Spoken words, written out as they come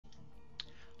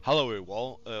Hello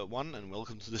everyone, and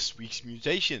welcome to this week's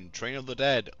mutation, Train of the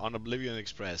Dead on Oblivion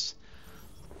Express.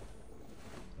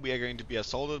 We are going to be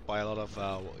assaulted by a lot of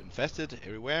infested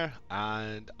everywhere,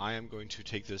 and I am going to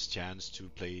take this chance to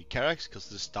play Karax, because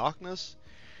this darkness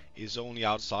is only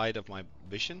outside of my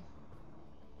vision.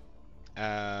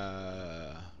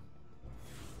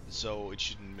 So it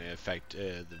shouldn't affect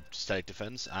the static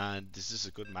defense, and this is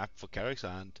a good map for Karax,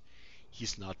 and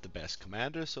he's not the best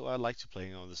commander, so I like to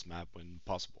play on this map when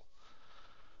possible.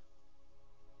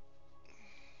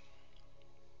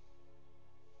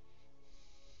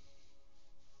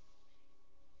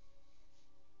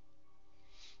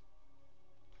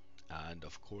 And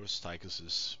of course Tychus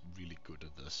is really good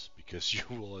at this, because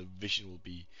your vision will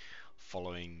be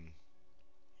following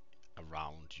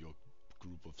around your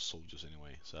group of soldiers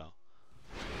anyway, so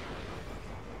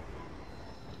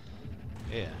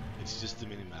yeah, it's just the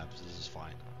mini-maps, this is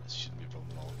fine, this shouldn't be a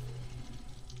problem at all.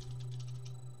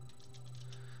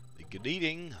 Good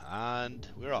eating, and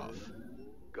we're off.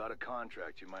 Got a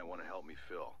contract you might want to help me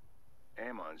fill.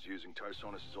 Amon's using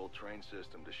Tarsonis' old train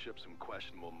system to ship some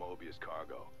questionable Mobius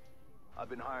cargo. I've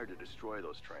been hired to destroy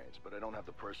those trains, but I don't have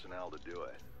the personnel to do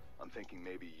it. I'm thinking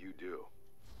maybe you do.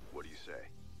 What do you say?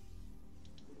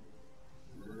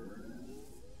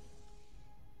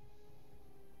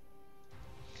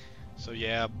 So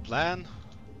yeah, plan,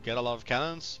 get a lot of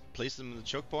cannons, place them in the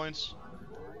choke points,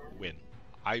 win.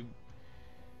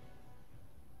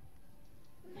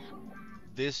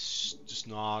 This does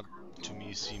not, to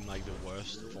me, seem like the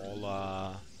worst of all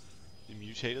the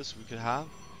mutators we could have,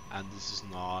 and this is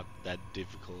not that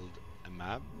difficult a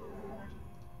map,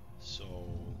 so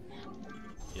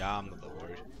yeah, I'm not that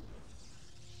worried.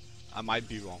 I might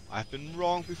be wrong. I've been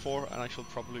wrong before, and I shall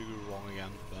probably be wrong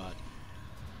again, but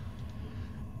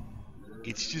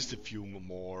it's just a few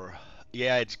more.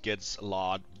 Yeah, it gets a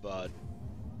lot, but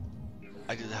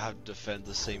I did have to defend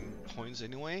the same points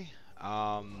anyway.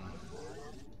 I'm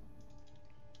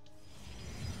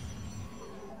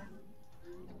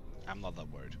not that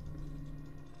worried,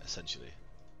 essentially.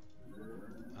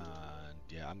 And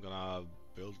yeah, I'm gonna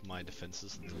build my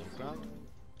defenses in the low ground.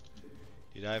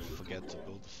 Did I forget to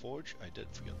build the forge? I did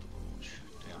forget the forge.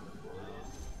 Damn.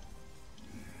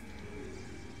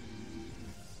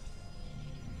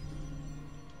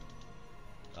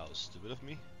 That was stupid of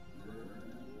me.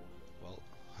 Well,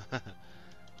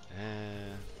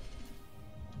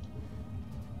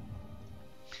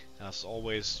 as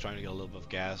always, trying to get a little bit of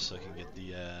gas so I can get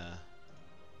the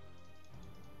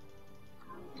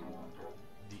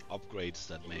upgrades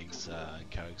that makes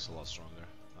Karax a lot stronger.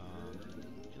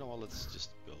 You know what? Let's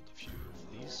just build a few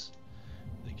of these.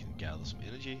 They can gather some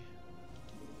energy.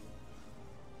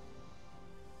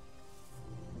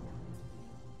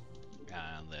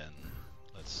 And then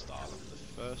let's start with the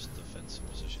first defensive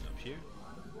position up here.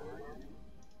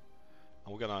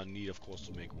 And we're gonna need, of course,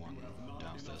 to make one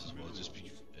downstairs as well. Just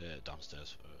be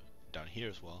downstairs, down here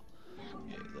as well.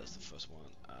 Yeah, that's the first one.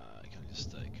 I can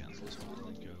just cancel this one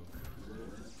and then go.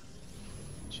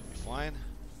 Should be fine.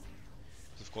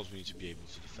 But of course, we need to be able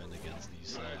to defend against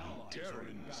these.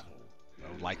 I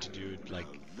would like to do it like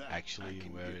actually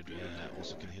where it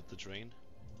also can hit the drain.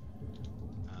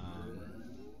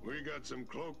 We got some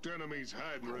cloaked enemies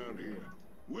hiding around here.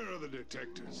 Where are the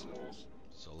detectors?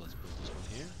 So let's build this one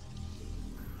here.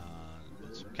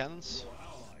 Build some cannons.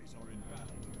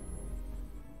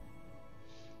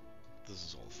 This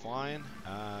is all fine.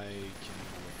 I can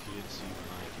go here to see when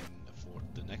I can afford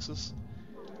the Nexus.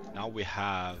 Now we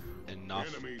have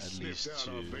enough at least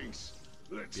to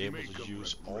be able to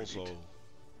use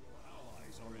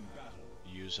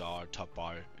use our top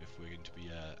bar if we're going to be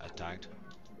attacked.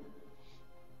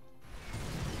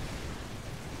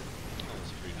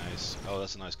 That's pretty nice. Oh,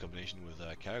 that's a nice combination with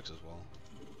Karax as well.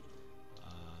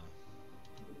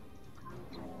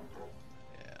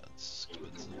 Yeah, it's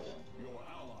expensive.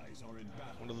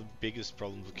 One of the biggest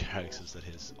problems with Karax is that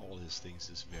all his things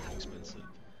is very expensive.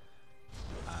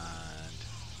 And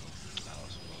that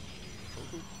also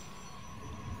Coop.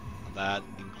 And that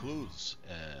includes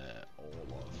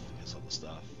all of his other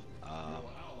stuff.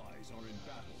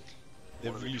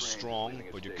 They're really strong,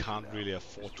 but you can't really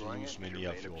afford to lose many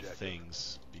of your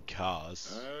things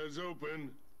because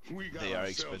they are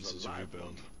expensive to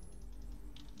rebuild.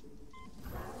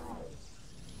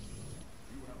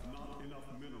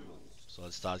 So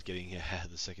let's start getting here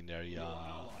the secondary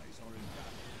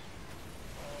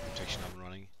protection up and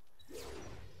running.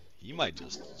 He might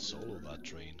just solo that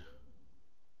train,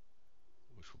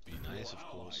 which would be nice, of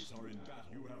course.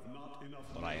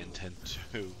 But I intend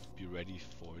to be ready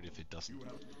for it if it doesn't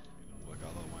work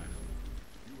otherwise.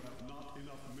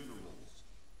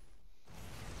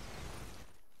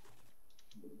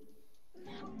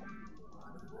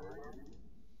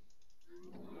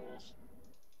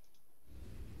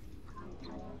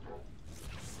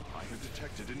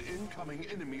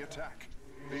 incoming enemy attack.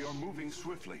 They are moving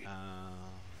swiftly.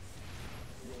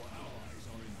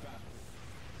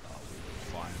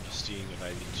 Fine, I'm just seeing if I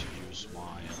need to use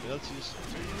my abilities. How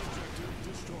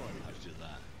to do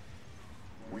that.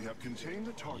 We have contained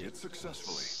the target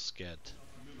successfully. Scared.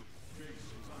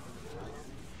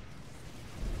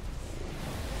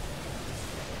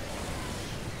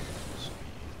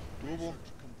 Doable.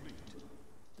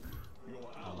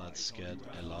 Now let's get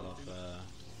a lot of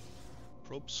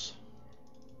probes.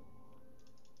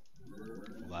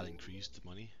 Will that increase the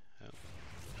money? Yeah.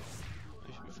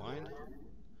 That should be fine.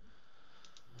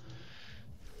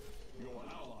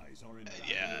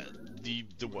 Yeah, the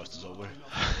worst is over.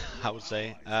 I would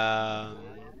say.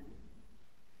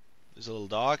 There's a little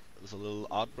dark. There's a little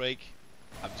outbreak.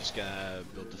 I'm just gonna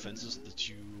build defenses, the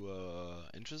two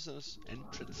entrances, and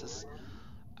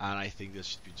I think this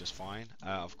should be just fine.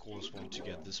 Of course, want to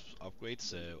get this upgrade,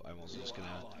 so I'm also just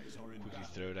gonna quickly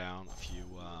throw down a few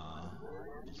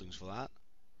buildings for that.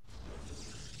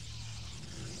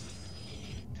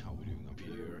 How are we doing up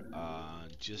here?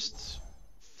 Just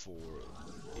for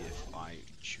if I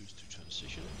choose to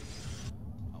transition,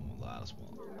 I want that as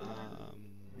well.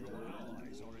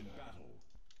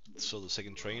 So the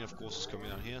second train, of course, is coming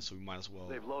down here, so we might as well.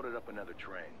 They've loaded up another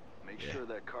train. Make sure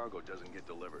that cargo doesn't get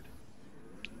delivered.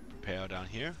 Prepare down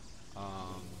here.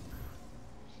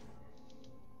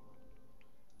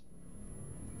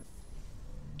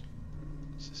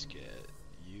 Let's just get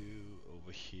you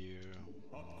over here.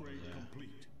 Upgrade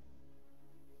complete.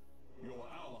 Your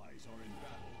allies are in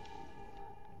battle.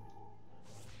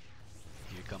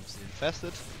 Here comes the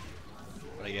infested.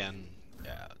 But again,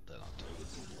 yeah, they're not.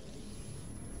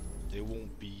 They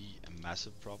won't be a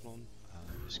massive problem.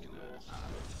 I'm just gonna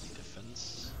add the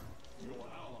defense,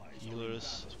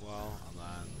 healers as well, and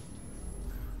then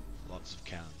lots of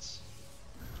cannons.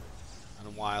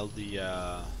 And while the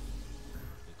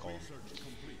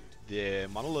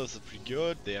monoliths are pretty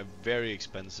good, they are very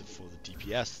expensive for the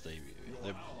DPS.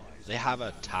 They have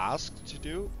a task to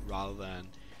do rather than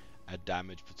a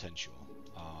damage potential.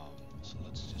 So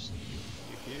let's just do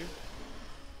here.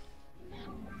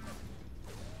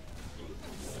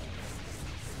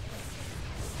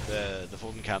 The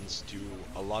Fulton cannons do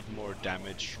a lot more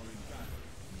damage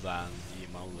than the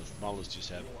monolith. Monoliths just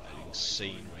have an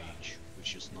insane range,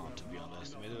 which is not to be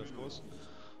underestimated, of course,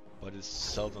 but it's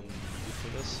seldom needed for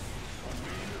this. The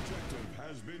main objective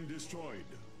has been destroyed.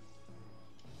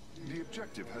 The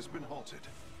objective has been halted.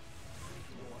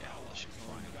 Yeah, that should be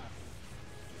fine.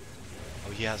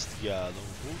 Oh, he has the lone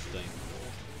wolf thing.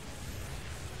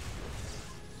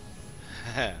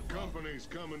 Companies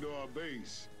coming to our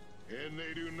base, and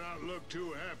they do not look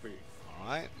too happy.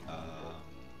 Alright,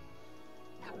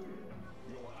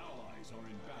 Your allies are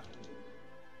in battle.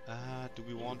 do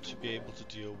we want to be able to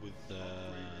deal with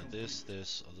this,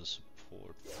 or the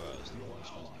support first?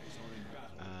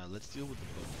 Let's deal with the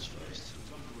bones first.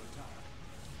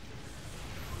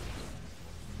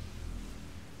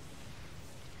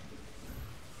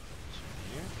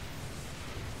 Here.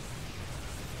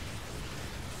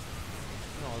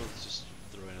 No, let's just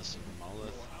throw in a single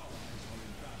monolith.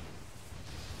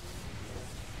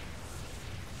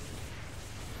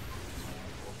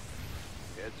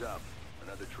 Heads up.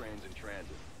 Another train's in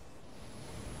transit.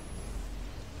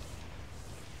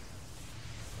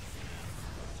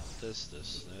 This,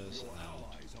 and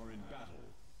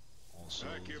also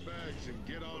Pack your bags and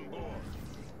get on board.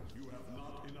 You have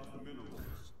not enough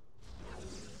minerals.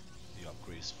 the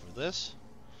upgrades for this.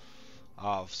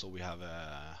 So we have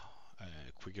a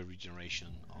quicker regeneration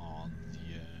on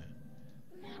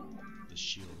the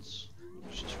shields,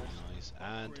 which is really nice.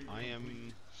 And I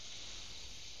am.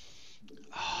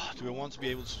 Do I want to be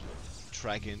able to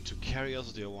track into carriers,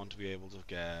 or do I want to be able to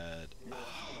get?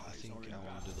 I think I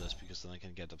want to do this because then I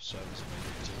can get observers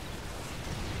too.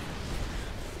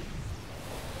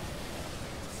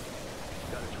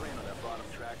 Got a train on that bottom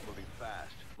track moving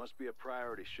fast. Must be a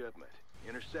priority shipment.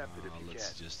 Intercept it if you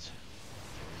Let's can. just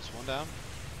throw this one down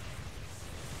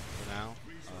for now.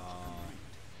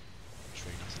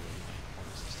 Train has a little bit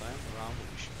points this time around, but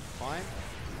we should be fine.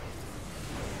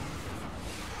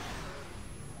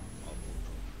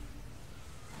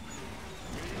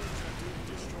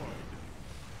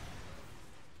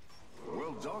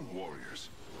 Well done, warriors.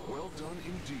 Well done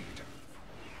indeed.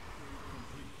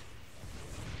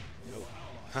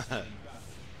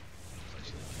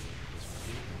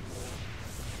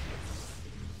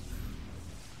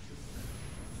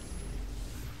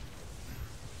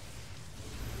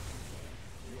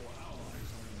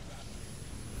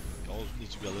 Also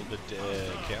need to be a little bit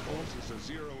careful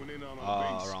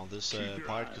around this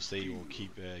part, because they will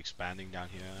keep expanding down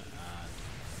here. And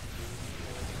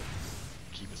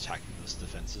keep attacking these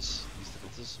defenses. But I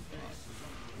think this will be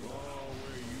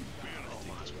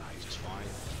just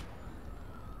fine.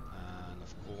 And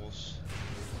of course,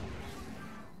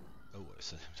 oh, I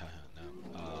said no.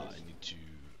 I need to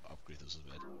upgrade this a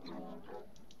bit.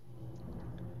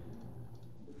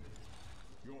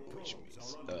 Which means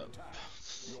let's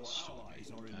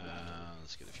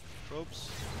get a few probes.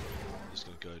 I'm just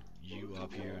gonna go you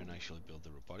up here and actually build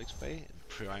the robotics bay,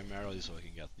 primarily so I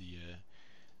can get the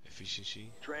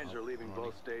efficiency. Trains are leaving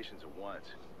both stations at once.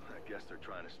 I guess they're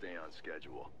trying to stay on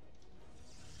schedule.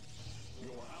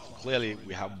 So clearly,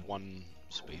 we have one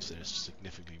space that is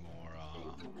significantly more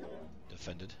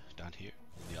defended down here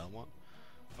than the other one,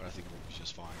 but I think it will be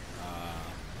just fine.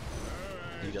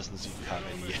 He doesn't seem to have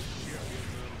any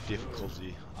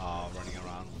difficulty running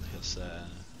around with his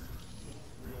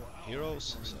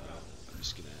heroes, so I'm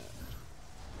just gonna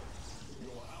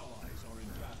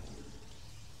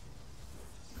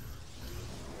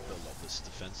build up this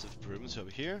defensive perimeter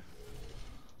over here,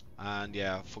 and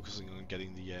yeah, focusing on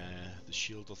getting the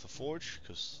shield of the forge,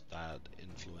 because that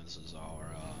influences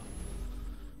our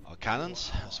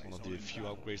cannons. It's one of the few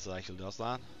upgrades that actually does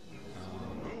that.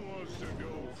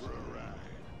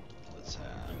 Let's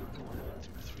have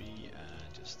 3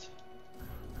 and just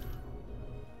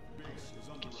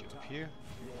get you up here.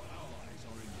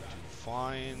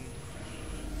 Fine.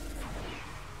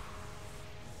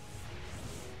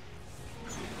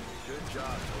 Good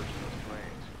job torching those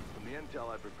trains. From the intel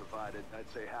I've been provided,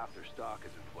 I'd say half their stock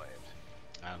is in flames.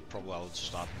 And probably I'll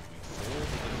start moving forward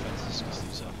with the defenses, because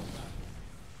these are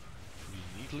pretty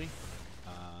neatly.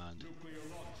 And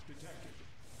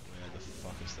where the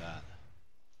fuck is that?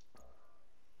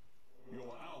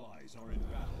 Your allies are in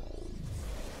battle.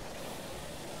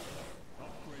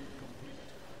 Upgrade complete.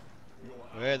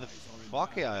 Where the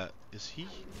fuck is he?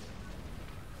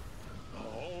 A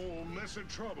whole mess of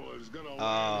trouble is gonna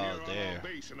land here on our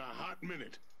base in a hot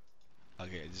minute.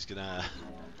 Okay, just gonna.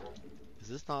 Is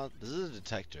this not? This is a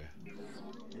detector.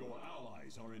 Your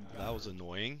allies are in battle. That was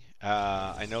annoying.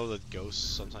 I know that ghosts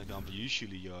sometimes come, but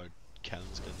usually your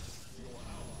cannons can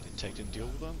detect and deal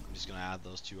with them. I'm just gonna add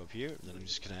those 2 up here, and then I'm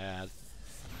just gonna add.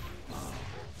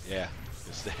 Yeah,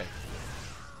 it's there.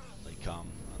 They come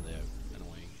and they're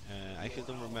annoying. I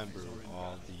don't remember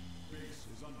all the.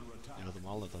 You know, the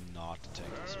model that I'm not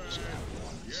detecting, so I'm just gonna have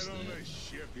one. Get on the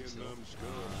ship, you numbskull.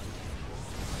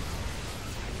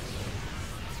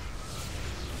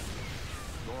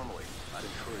 Normally, I'd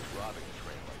encourage robbing a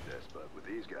train like this, but with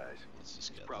these guys,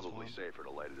 it's probably safer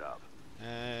to light it up.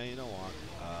 You know what?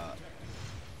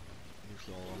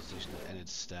 Nuclear station, and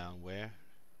it's down where?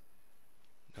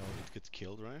 No, it gets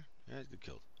killed, right? Yeah, it gets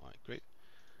killed. Alright, great.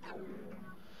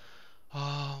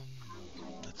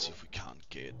 Let's see if we can't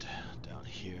get down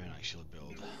here and actually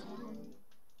build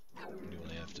new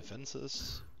layer of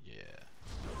defenses. Yeah.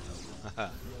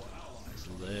 It's a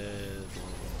little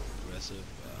aggressive,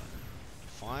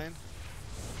 fine.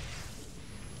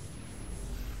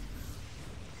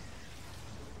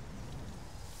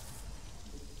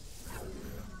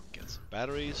 Get some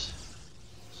batteries,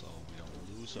 so we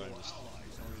don't lose our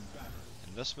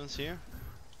investments here.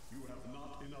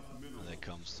 And there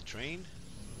comes the train.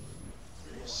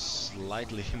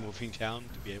 Slightly moving down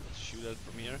to be able to shoot at it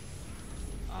from here.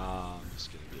 I'm just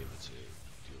gonna be able to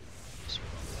do this one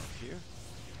up here.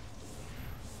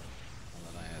 And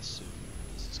then I assume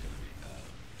this is gonna be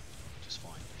just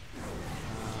fine.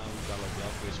 We've got like the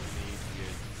upgrades we need.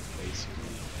 We're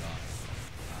basically done.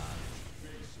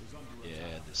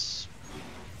 Yeah, this.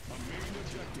 A main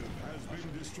objective has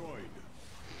been destroyed.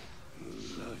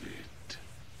 Love it.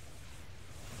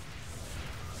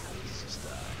 Let's just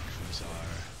increase our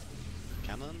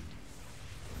cannon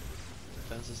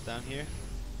defenses down here.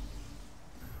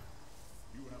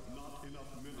 You have not enough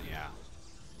minerals. Yeah.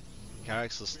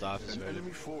 Karax's stuff is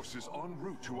Enemy forces en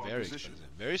route to our very position.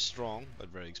 expensive. Very strong, but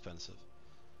very expensive.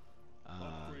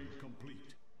 Upgrade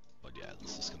complete. But yeah,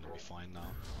 this is gonna be fine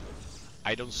now.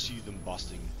 I don't see them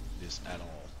busting this at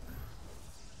all.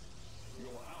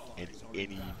 And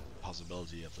any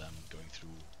possibility of them going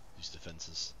through these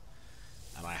defenses.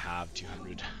 And I have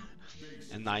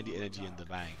 290 energy in the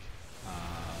bank,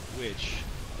 which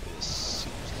is,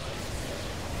 seems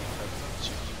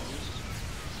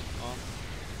like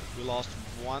we lost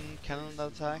 1 cannon in that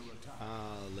attack.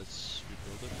 Let's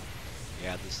rebuild it.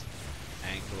 Yeah, this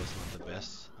angle is not the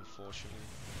best, unfortunately.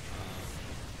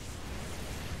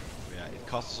 Yeah, it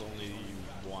costs only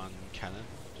 1 cannon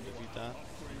to defeat that,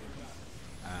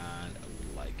 and I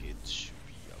would like it to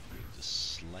be upgraded just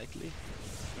slightly.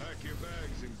 Pack your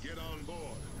bags and get on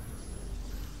board.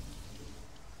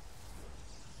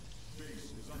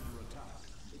 Base is under attack.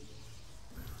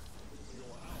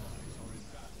 Your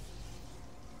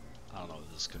don't know,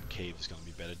 this concave is gonna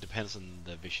be better. It depends on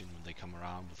the vision when they come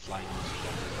around. With flying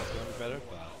that's gonna be better,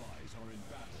 but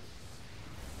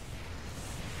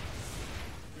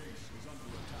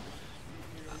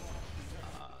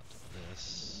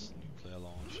this nuclear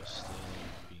launch is still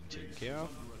being taken care of.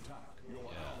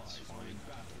 Yeah, it's fine.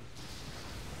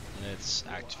 Let's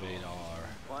activate our...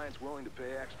 Client's willing to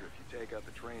pay extra if you take out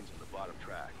the trains in the bottom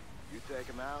track. You take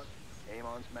them out,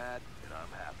 Amon's mad, and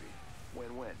I'm happy.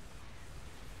 Win-win.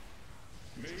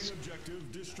 Main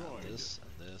objective destroyed. This,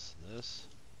 and this, and this.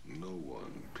 No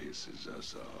one pisses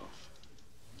us off.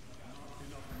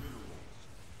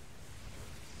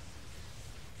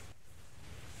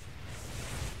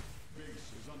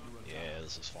 Yeah,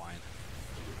 this is fine.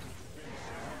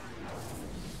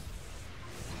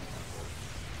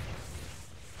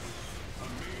 A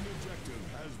main objective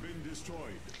has been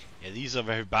destroyed. Yeah, these are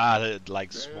very bad at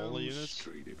like smaller units.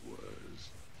 Straight it was.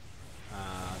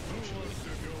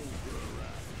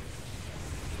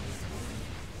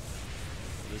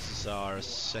 This is our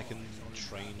second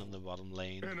train on the bottom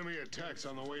lane. Enemy attacks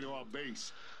on the way to our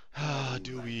base.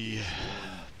 Do we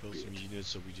build some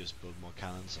units or we just build more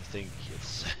cannons? I think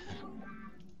it's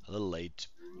a little late to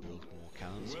build more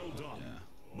cannons. Well done. Yeah.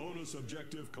 Bonus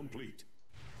objective complete.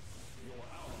 Your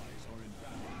allies are in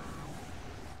battle.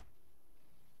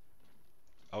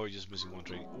 Oh, we're just missing one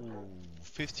train. Ooh,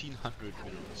 1500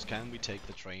 minerals. Can we take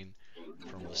the train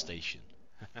from the station?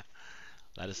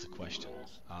 That is the question.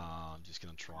 I'm just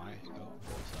gonna try.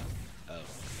 Oh,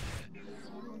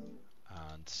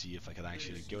 and see if I can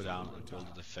actually go down and build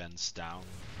a defense down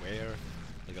where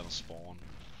they're gonna spawn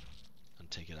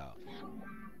and take it out.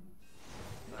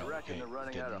 I reckon they're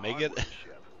running out of make it. hardware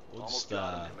ship. We'll Almost just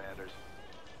got 'em, commanders.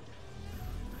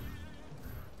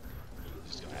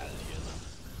 just go add it here then.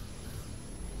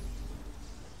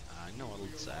 I know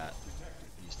what's at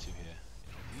these two here.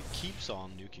 He keeps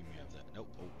on nuking me up there. Nope.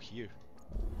 Oh, here.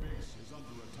 Base is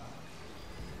under attack.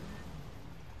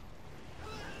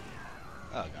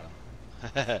 Oh, got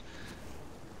him.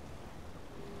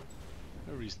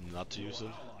 No reason not to use it.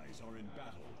 Allies are in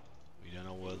battle. We don't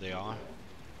know where they are.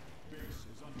 Base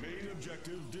is under main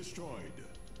objective destroyed.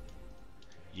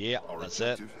 Yeah, that's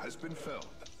it. Has been felled.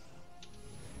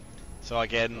 So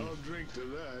again, I'll drink to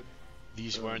that.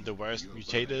 these weren't the worst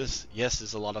mutators. Yes,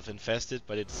 there's a lot of infested,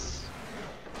 but it's...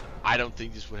 I don't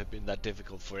think this would have been that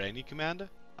difficult for any commander.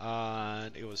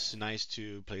 And it was nice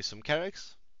to play some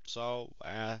Karax. So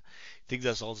I think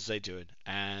that's all to say to it.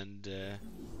 And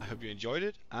I hope you enjoyed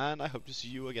it. And I hope to see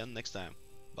you again next time.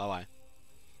 Bye bye.